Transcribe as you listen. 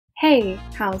Hey,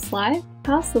 how's life?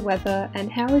 How's the weather?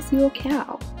 And how is your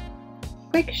cow?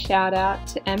 Quick shout out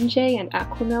to MJ and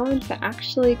Aquamelon for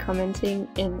actually commenting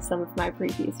in some of my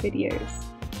previous videos.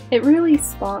 It really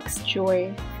sparks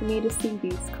joy for me to see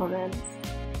these comments,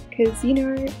 because you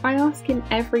know, I ask in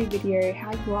every video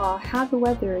how you are, how the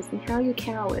weather is, and how your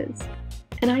cow is,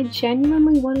 and I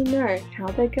genuinely want to know how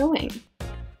they're going,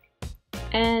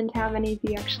 and how many of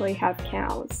you actually have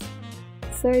cows.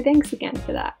 So thanks again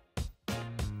for that.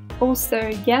 Also,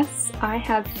 yes, I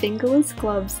have fingerless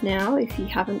gloves now, if you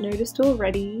haven't noticed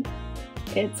already.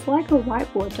 It's like a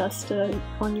whiteboard duster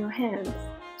on your hands.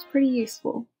 It's pretty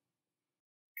useful.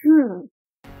 Do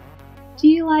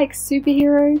you like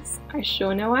superheroes? I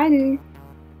sure know I do.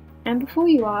 And before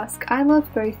you ask, I love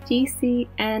both DC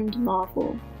and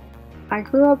Marvel. I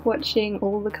grew up watching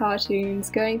all the cartoons,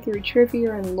 going through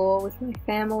trivia and lore with my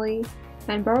family,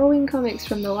 and borrowing comics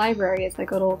from the library as I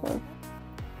got older.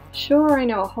 Sure, I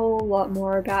know a whole lot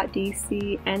more about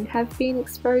DC and have been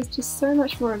exposed to so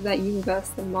much more of that universe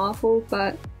than Marvel,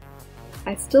 but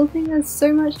I still think there's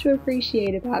so much to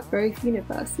appreciate about both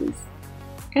universes,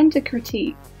 and to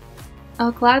critique.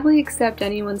 I'll gladly accept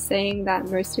anyone saying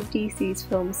that most of DC's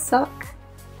films suck,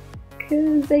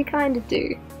 cause they kinda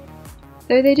do.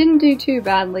 Though they didn't do too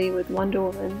badly with Wonder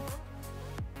Woman.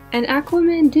 And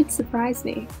Aquaman did surprise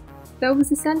me. That was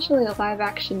essentially a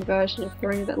live-action version of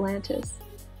Throne of Atlantis.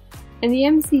 And the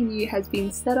MCU has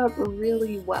been set up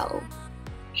really well.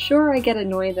 Sure, I get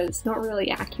annoyed that it's not really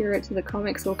accurate to the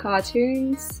comics or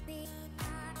cartoons,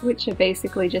 which are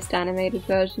basically just animated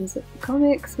versions of the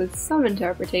comics with some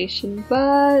interpretation,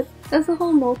 but there's a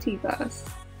whole multiverse.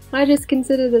 I just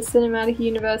consider the cinematic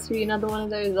universe to be another one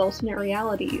of those alternate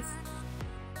realities.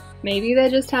 Maybe there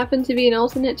just happened to be an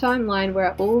alternate timeline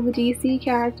where all the DC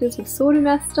characters were sorta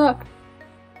messed up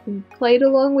and played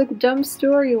along with dumb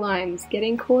storylines,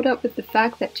 getting caught up with the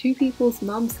fact that two people's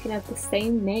mums can have the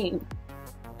same name.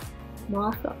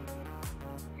 Martha.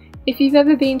 If you've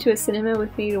ever been to a cinema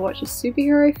with me to watch a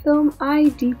superhero film, I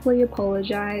deeply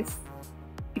apologize.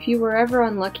 If you were ever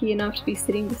unlucky enough to be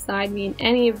sitting beside me in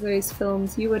any of those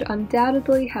films, you would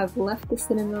undoubtedly have left the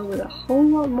cinema with a whole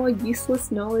lot more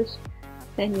useless knowledge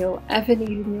than you'll ever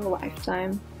need in your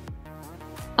lifetime.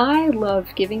 I love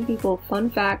giving people fun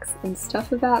facts and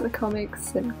stuff about the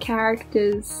comics and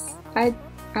characters. I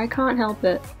can't help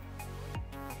it.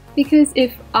 Because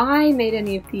if I made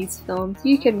any of these films,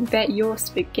 you can bet your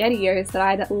spaghettios that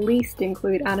I'd at least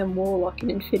include Adam Warlock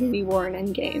in Infinity War and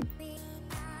Endgame.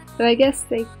 So I guess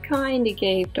they kinda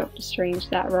gave Doctor Strange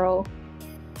that role.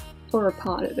 Or a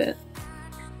part of it.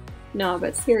 No,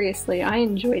 but seriously, I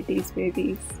enjoyed these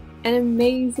movies. An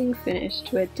amazing finish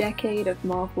to a decade of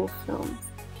Marvel films.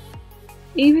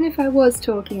 Even if I was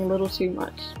talking a little too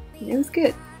much, it was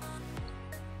good.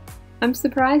 I'm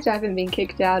surprised I haven't been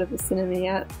kicked out of the cinema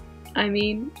yet. I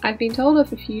mean, I've been told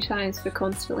off a few times for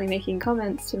constantly making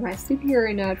comments to my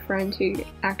superhero nerd friend who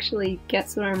actually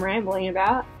gets what I'm rambling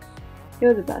about.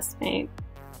 You're the best, mate.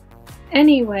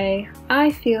 Anyway,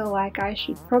 I feel like I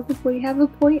should probably have a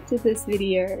point to this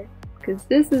video, because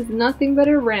this is nothing but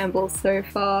a ramble so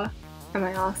far. Am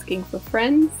I asking for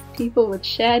friends? People with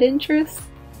shared interests?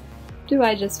 Do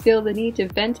I just feel the need to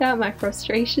vent out my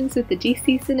frustrations with the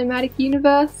DC cinematic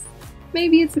universe?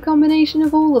 Maybe it's a combination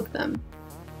of all of them.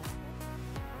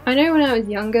 I know when I was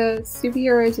younger,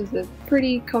 superheroes was a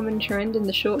pretty common trend in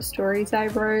the short stories I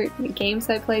wrote and the games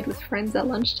I played with friends at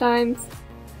lunchtimes.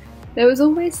 There was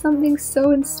always something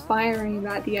so inspiring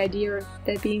about the idea of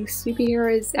there being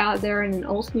superheroes out there in an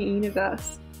alternate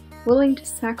universe, willing to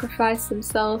sacrifice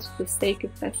themselves for the sake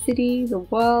of their city, the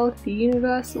world, the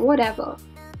universe, whatever.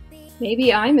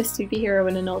 Maybe I'm a superhero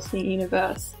in an alternate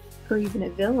universe, or even a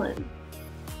villain.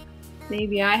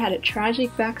 Maybe I had a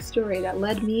tragic backstory that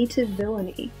led me to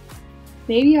villainy.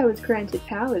 Maybe I was granted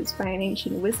powers by an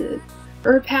ancient wizard,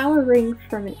 or a power ring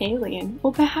from an alien,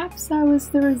 or perhaps I was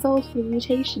the result of a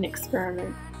mutation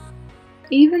experiment.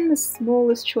 Even the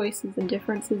smallest choices and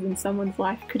differences in someone's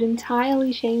life could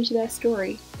entirely change their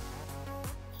story.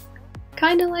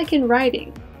 Kinda like in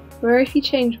writing, where if you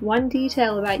change one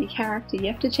detail about your character, you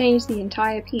have to change the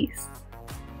entire piece.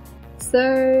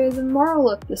 So, the moral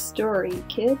of the story,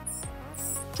 kids,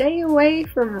 stay away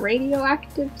from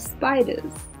radioactive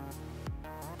spiders.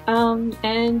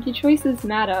 And your choices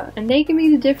matter, and they can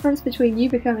be the difference between you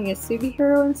becoming a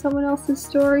superhero in someone else's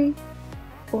story,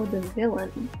 or the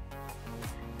villain.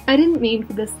 I didn't mean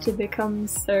for this to become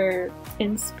so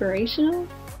inspirational,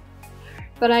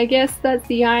 but I guess that's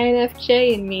the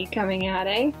INFJ in me coming out,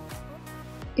 eh?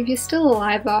 If you're still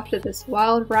alive after this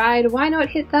wild ride, why not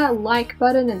hit that like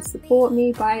button and support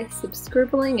me by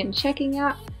subscribbling and checking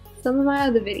out some of my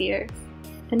other videos.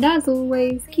 And as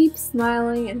always, keep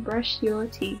smiling and brush your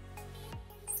teeth.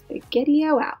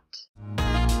 Spaghettio out.